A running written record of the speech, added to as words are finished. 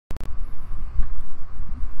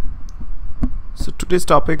So today's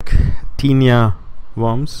topic, Taenia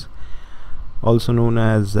worms, also known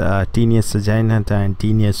as Taenia Saginata and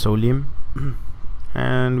Taenia solium,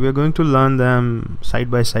 and we're going to learn them side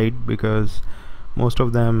by side because most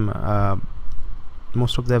of their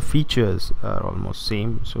features are almost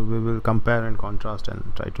same. So we will compare and contrast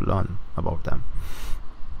and try to learn about them.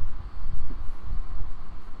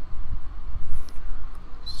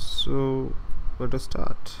 So let us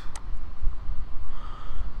start.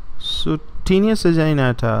 So Taenia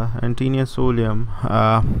Saginata and Taenia solium.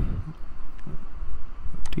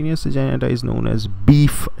 Taenia Saginata is known as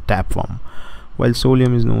beef tapeworm, while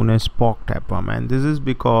solium is known as pork tapeworm, and this is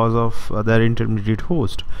because of their intermediate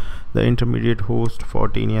host. The intermediate host for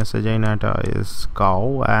Taenia Saginata is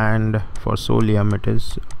cow, and for solium it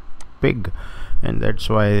is pig, and that's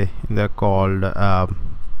why they're called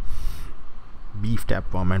beef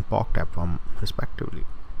tapeworm and pork tapeworm respectively.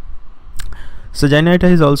 Saginata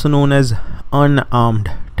is also known as unarmed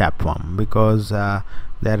tapeworm because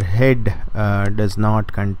their head does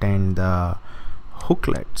not contain the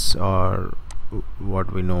hooklets, or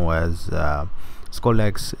what we know as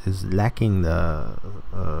scolex is lacking the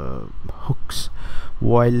hooks,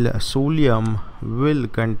 while solium will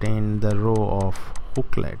contain the row of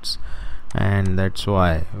hooklets, and that's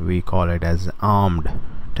why we call it as armed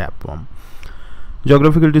tapeworm.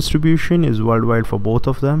 Geographical distribution is worldwide for both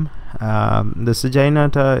of them. The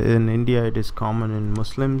Saginata in India, it is common in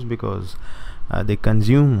Muslims because they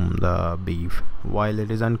consume the beef, while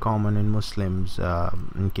it is uncommon in Muslims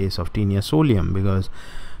in case of Taenia solium because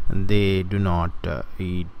they do not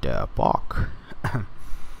eat pork.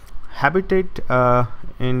 Habitat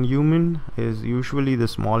in human is usually the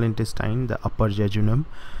small intestine. The upper jejunum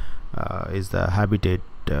is the habitat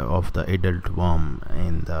of the adult worm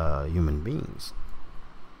in the human beings.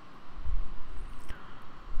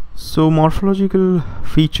 So morphological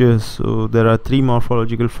features, so there are three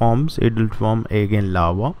morphological forms: adult worm, egg and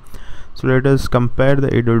larva. So let us compare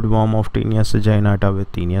the adult worm of Taenia Saginata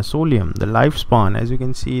with Taenia solium. The lifespan, as you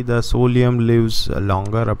can see, the solium lives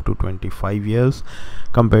longer, up to 25 years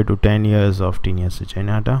compared to 10 years of Taenia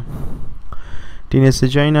Saginata. Taenia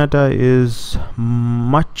Saginata is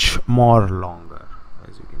much more longer,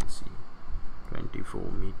 as you can see, 24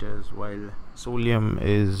 meters, while solium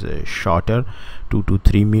is shorter, 2 to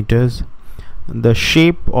 3 meters. The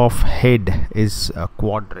shape of head is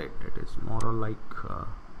quadrate. It is more or like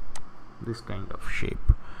this kind of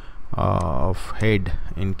shape of head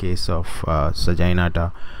in case of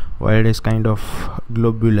Saginata, while it is kind of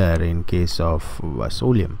globular in case of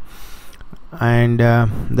solium. And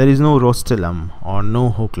there is no rostrum or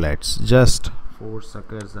no hooklets, just 4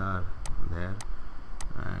 suckers are there,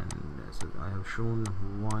 and so I have shown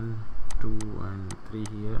 1, 2 and 3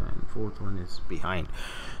 here, and 4th one is behind.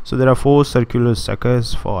 So there are 4 circular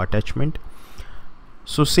suckers for attachment.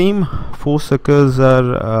 So same 4 suckers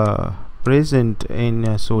are present in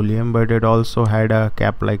solium, but it also had a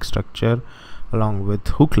cap like structure along with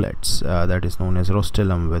hooklets, that is known as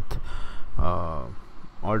rostrum, with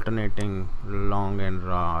alternating long and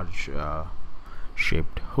large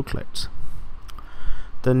shaped hooklets.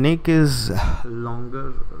 The neck is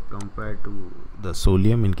longer compared to the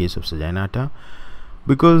solium in case of Saginata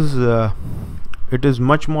because it is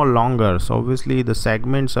much more longer. So obviously the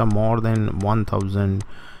segments are more than 1000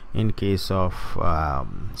 in case of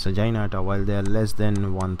Saginata, while they are less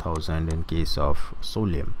than 1000 in case of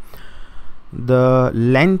solium. The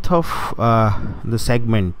length of the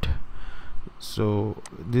segment, so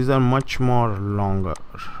these are much more longer.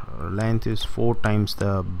 Length is 4 times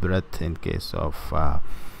the breadth in case of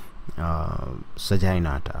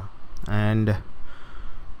Saginata, and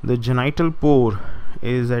the genital pore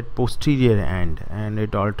is at posterior end and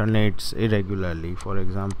it alternates irregularly. For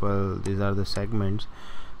example, these are the segments,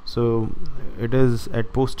 so it is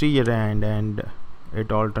at posterior end and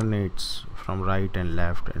it alternates from right and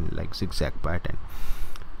left and like zigzag pattern.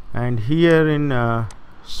 And here in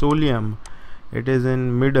solium, it is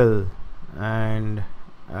in middle and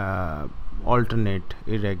alternate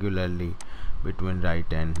irregularly between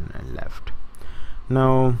right and left.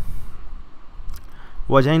 Now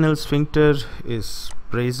vaginal sphincter is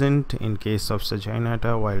present in case of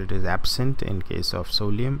Saginata, while it is absent in case of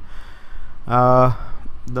solium.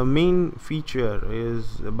 The main feature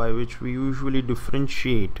is by which we usually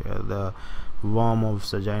differentiate the worm of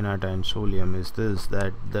Saginata and solium is this,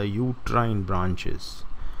 that the uterine branches.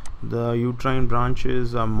 The uterine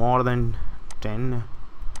branches are more than 10.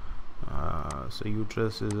 So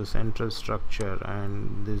uterus is a central structure,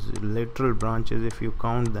 and these lateral branches, if you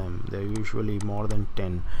count them, they are usually more than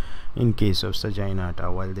 10 in case of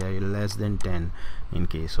Saginata, while they are less than 10 in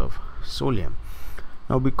case of solium.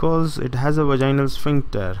 Now because it has a vaginal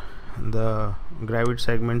sphincter, the gravid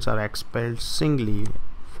segments are expelled singly,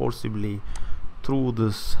 forcibly through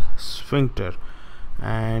this sphincter,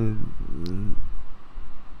 and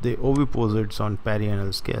the oviposits on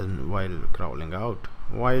perianal skin while crawling out.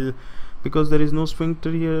 While because there is no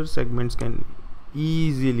sphincter here, segments can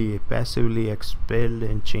easily passively expelled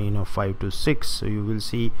in chain of 5 to 6. So you will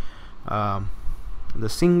see the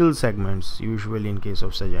single segments usually in case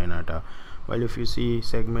of Saginata, while if you see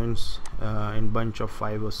segments in bunch of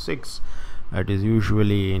 5 or 6, that is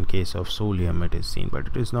usually in case of solium it is seen, but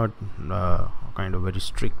it is not kind of very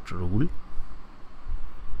strict rule.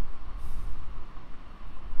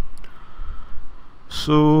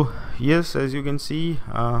 So yes, as you can see,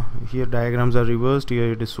 here diagrams are reversed.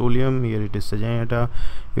 Here it is solium, here it is Saginata.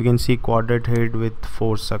 You can see quadrate head with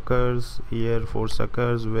 4 suckers. Here 4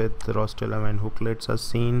 suckers with rostrum and hooklets are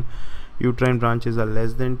seen. Uterine branches are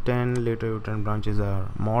less than 10, later uterine branches are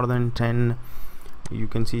more than 10. You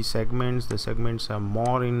can see segments, the segments are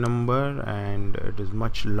more in number and it is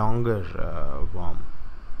much longer worm.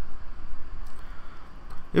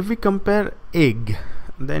 If we compare egg,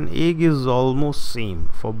 then egg is almost same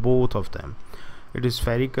for both of them. It is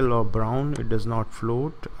spherical or brown, it does not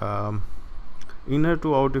float. Inner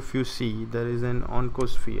to out, if you see, there is an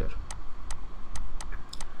oncosphere.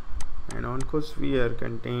 An oncosphere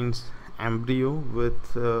contains embryo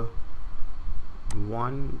with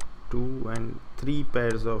 1, 2 and 3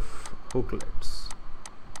 pairs of hooklets.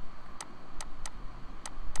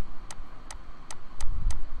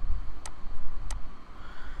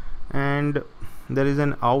 And there is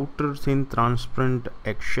an outer thin transparent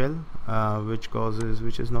eggshell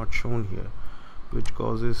which is not shown here, which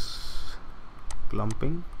causes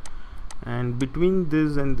clumping, and between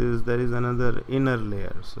this and this there is another inner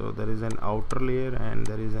layer. So there is an outer layer and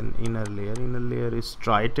there is an inner layer. Inner layer is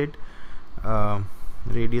striated,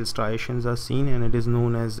 radial striations are seen, and it is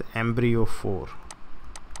known as embryo 4.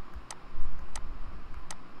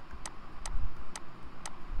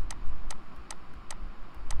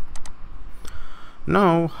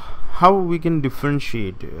 Now how we can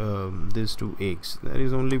differentiate these two eggs? There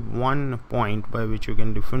is only one point by which you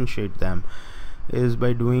can differentiate them, is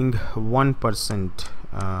by doing 1%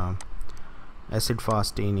 acid fast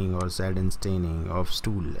staining or Zeden staining of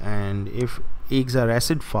stool. And if eggs are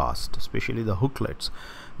acid fast, especially the hooklets,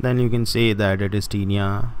 then you can say that it is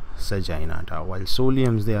Taenia Saginata, while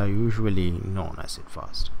soliums, they are usually non-acid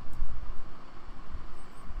fast.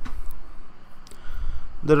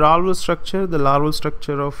 The larval structure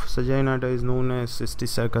of Saginata is known as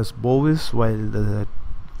Cysticercus bovis, while the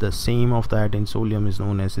same of that in solium is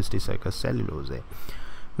known as Cysticercus cellulose.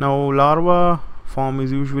 Now larva form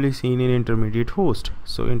is usually seen in intermediate host.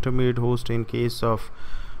 So intermediate host in case of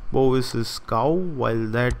bovis is cow, while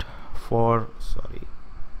that for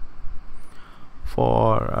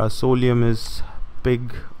solium is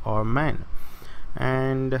pig or man.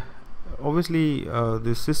 And obviously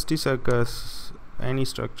the Cysticercus, any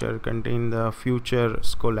structure contain the future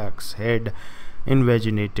scolax head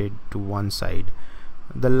invaginated to one side.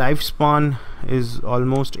 The lifespan is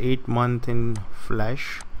almost 8 months in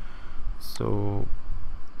flesh. So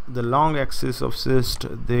the long axis of cyst,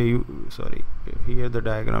 here the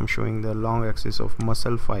diagram showing the long axis of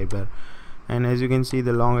muscle fiber, and as you can see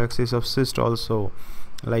the long axis of cyst also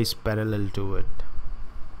lies parallel to it.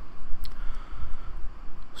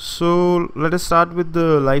 So let us start with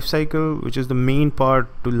the life cycle, which is the main part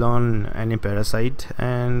to learn any parasite,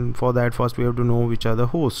 and for that first we have to know which are the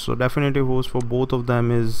hosts. So definitive host for both of them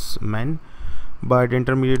is man, but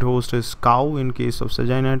intermediate host is cow in case of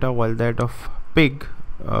Saginata, while that of pig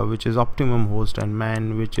which is optimum host, and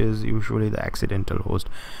man which is usually the accidental host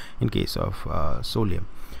in case of solium.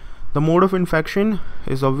 The mode of infection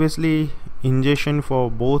is obviously ingestion for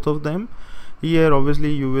both of them. Here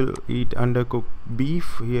obviously you will eat undercooked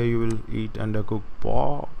beef, here you will eat undercooked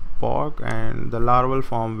pork, and the larval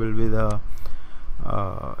form will be the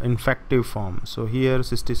infective form. So here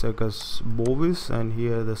Cysticercus bovis, and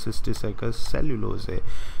here the Cysticercus cellulose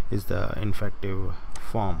is the infective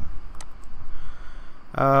form.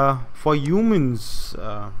 For humans,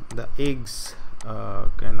 the eggs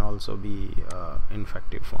can also be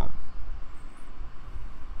infective form.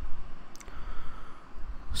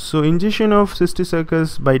 So ingestion of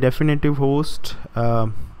Cysticercus by definitive host,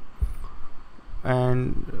 and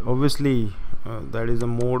obviously that is a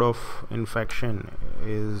mode of infection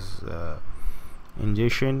is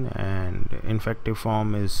ingestion, and infective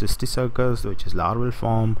form is Cysticercus, which is larval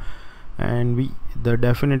form, and the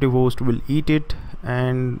definitive host will eat it,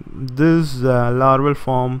 and this larval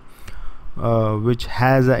form which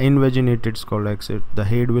has an invaginated skull exit. The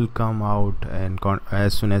head will come out and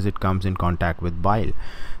as soon as it comes in contact with bile,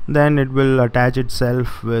 then it will attach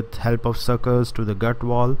itself with help of suckers to the gut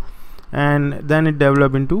wall, and then it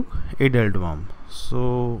develop into adult worm.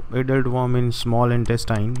 So adult worm in small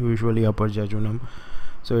intestine, usually upper jejunum.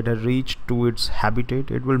 So it has reached to its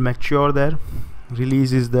habitat. It will mature there,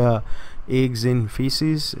 releases the eggs in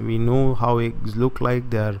feces. We know how eggs look like.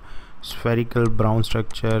 They are spherical brown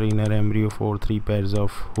structure, inner embryophore, 3 pairs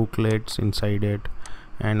of hooklets inside it,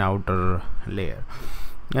 and outer layer.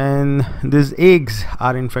 And these eggs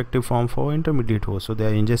are infective form for intermediate host, so they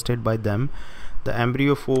are ingested by them. The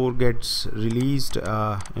embryophore gets released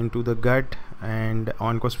into the gut, and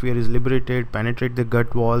oncosphere is liberated, penetrate the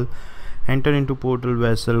gut wall, enter into portal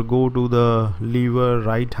vessel, go to the liver,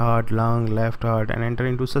 right heart, lung, left heart, and enter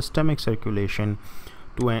into systemic circulation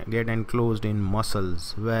to get enclosed in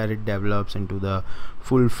muscles, where it develops into the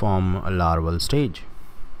full form larval stage.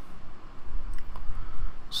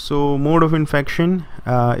 So mode of infection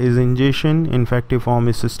is ingestion. Infective form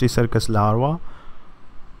is Cysticercus larva,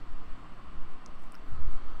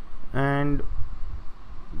 and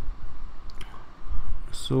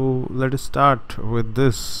so let us start with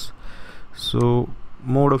this. So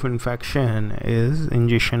mode of infection is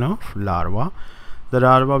ingestion of larva. The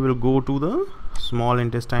larva will go to the small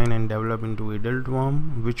intestine and develop into adult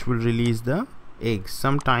worm, which will release the eggs.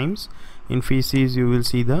 Sometimes in feces you will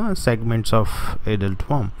see the segments of adult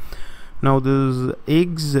worm. Now these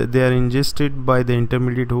eggs, they are ingested by the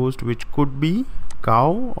intermediate host, which could be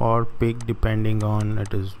cow or pig depending on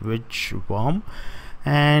it is which worm,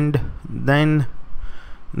 and then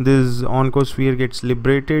this oncosphere gets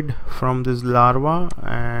liberated from this larva,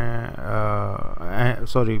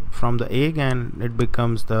 from the egg, and it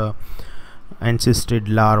becomes the encysted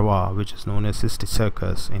larva, which is known as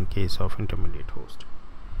Cysticercus in case of intermediate host.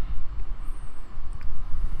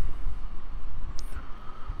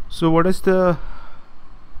 So what is the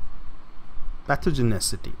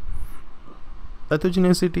pathogenicity?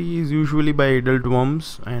 Pathogenicity is usually by adult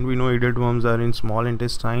worms, and we know adult worms are in small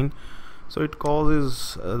intestine, so it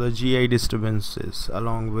causes the GI disturbances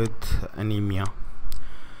along with anemia.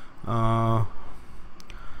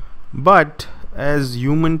 But as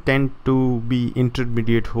human tend to be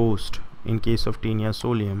intermediate host in case of Taenia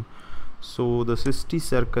solium, so the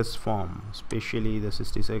Cysticercus form, especially the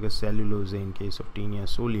Cysticercus cellulose in case of Taenia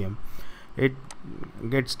solium, it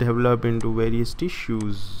gets developed into various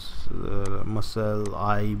tissues, muscle,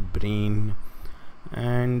 eye, brain,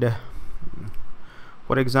 and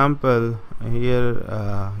for example,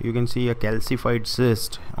 here you can see a calcified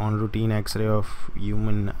cyst on routine X-ray of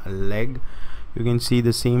human leg. You can see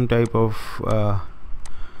the same type of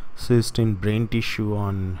cyst in brain tissue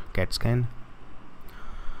on CAT scan.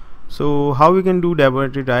 So how we can do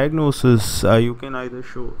laboratory diagnosis? You can either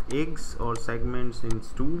show eggs or segments in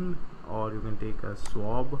stool, or you can take a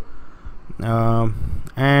swab,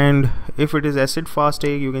 and if it is acid fast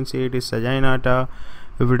egg, you can say it is Saginata.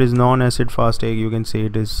 If it is non-acid fast egg, you can say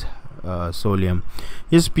it is solium.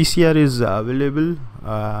 Yes, PCR is available,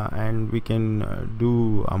 and we can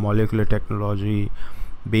do a molecular technology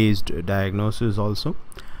based diagnosis also.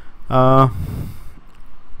 But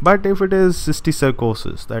if it is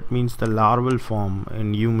cysticercosis, that means the larval form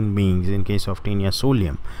in human beings in case of Taenia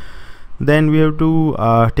solium, then we have to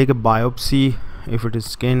take a biopsy. If it is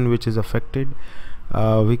skin which is affected,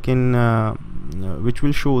 we can which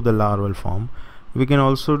will show the larval form. We can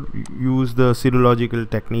also use the serological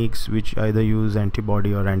techniques, which either use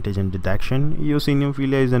antibody or antigen detection.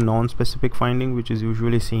 Eosinophilia is a non-specific finding which is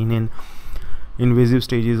usually seen in invasive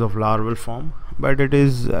stages of larval form, but it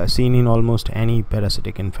is seen in almost any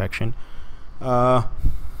parasitic infection.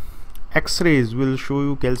 X-rays will show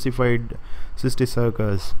you calcified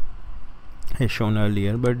Cysticercus as shown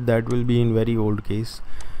earlier, but that will be in very old case.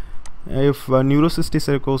 If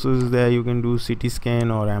neurocysticercosis is there, you can do CT scan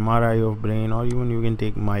or MRI of brain, or even you can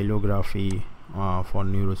take myelography for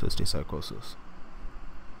neurocysticercosis.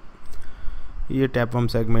 Here tapeworm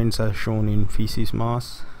segments are shown in feces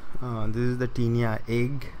mass. This is the Taenia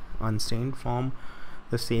egg, unstained form.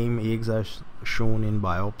 The same eggs are shown in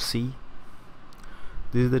biopsy.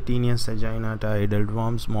 This is the Taenia Saginata adult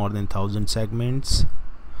worms, more than 1000 segments.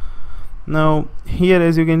 Now here,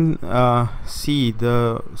 as you can see,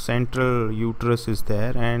 the central uterus is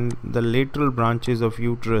there, and the lateral branches of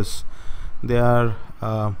uterus, they are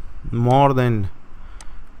more than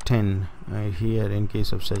 10 here in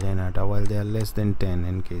case of Saginata, while they are less than 10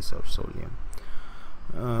 in case of solium.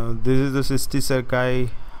 This is the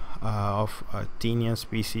cysticerci of Taenia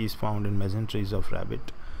species found in mesenteries of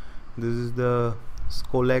rabbit. This is the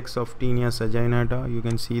Scolex of Taenia Saginata. You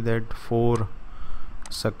can see that 4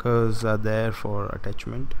 suckers are there for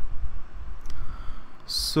attachment.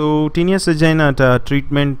 So Taenia Saginata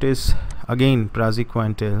treatment is again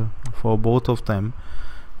praziquantel for both of them,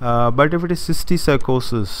 but if it is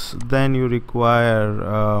cysticercosis, then you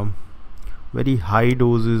require very high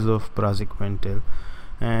doses of praziquantel,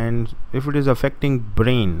 and if it is affecting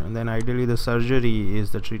brain, then ideally the surgery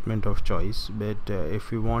is the treatment of choice. But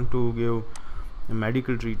if you want to give a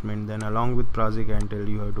medical treatment, then along with praziquantel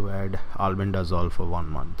you have to add albendazole for 1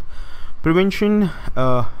 month. Prevention,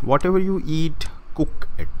 whatever you eat, cook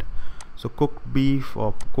it. So cooked beef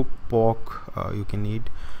or cooked pork you can eat.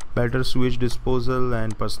 Better sewage disposal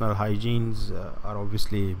and personal hygienes are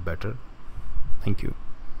obviously better. Thank you.